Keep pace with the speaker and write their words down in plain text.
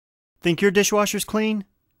Think your dishwasher's clean?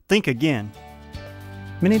 Think again.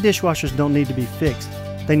 Many dishwashers don't need to be fixed,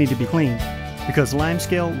 they need to be cleaned, because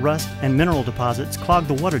limescale, rust, and mineral deposits clog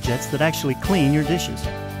the water jets that actually clean your dishes.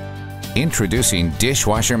 Introducing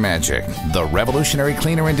Dishwasher Magic, the revolutionary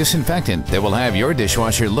cleaner and disinfectant that will have your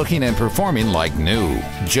dishwasher looking and performing like new.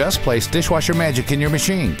 Just place Dishwasher Magic in your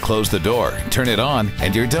machine, close the door, turn it on,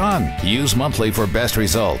 and you're done. Use monthly for best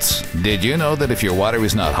results. Did you know that if your water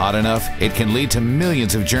is not hot enough, it can lead to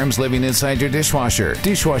millions of germs living inside your dishwasher?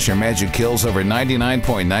 Dishwasher Magic kills over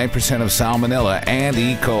 99.9% of salmonella and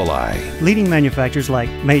E. coli. Leading manufacturers like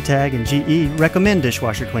Maytag and GE recommend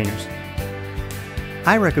dishwasher cleaners.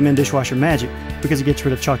 I recommend Dishwasher Magic because it gets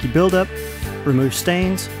rid of chalky buildup, removes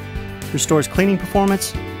stains, restores cleaning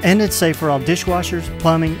performance, and it's safe for all dishwashers,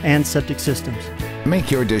 plumbing, and septic systems. Make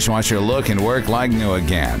your dishwasher look and work like new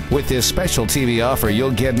again. With this special TV offer, you'll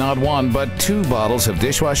get not one but 2 bottles of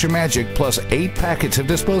Dishwasher Magic plus 8 packets of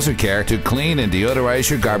disposer care to clean and deodorize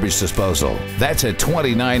your garbage disposal. That's a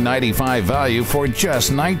 $29.95 value for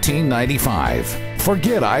just $19.95.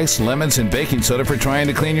 Forget ice, lemons, and baking soda for trying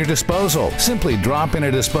to clean your disposal. Simply drop in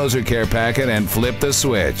a Disposer Care packet and flip the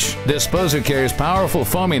switch. Disposer Care's powerful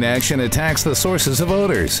foaming action attacks the sources of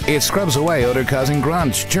odors. It scrubs away odor-causing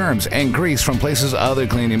grunts, germs, and grease from places other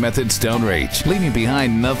cleaning methods don't reach, leaving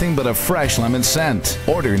behind nothing but a fresh lemon scent.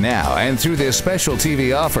 Order now, and through this special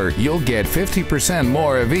TV offer, you'll get 50%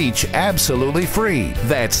 more of each absolutely free.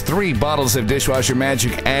 That's 3 bottles of Dishwasher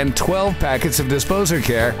Magic and 12 packets of Disposer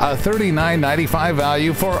Care, a $39.95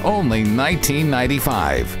 value for only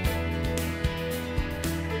 $19.95.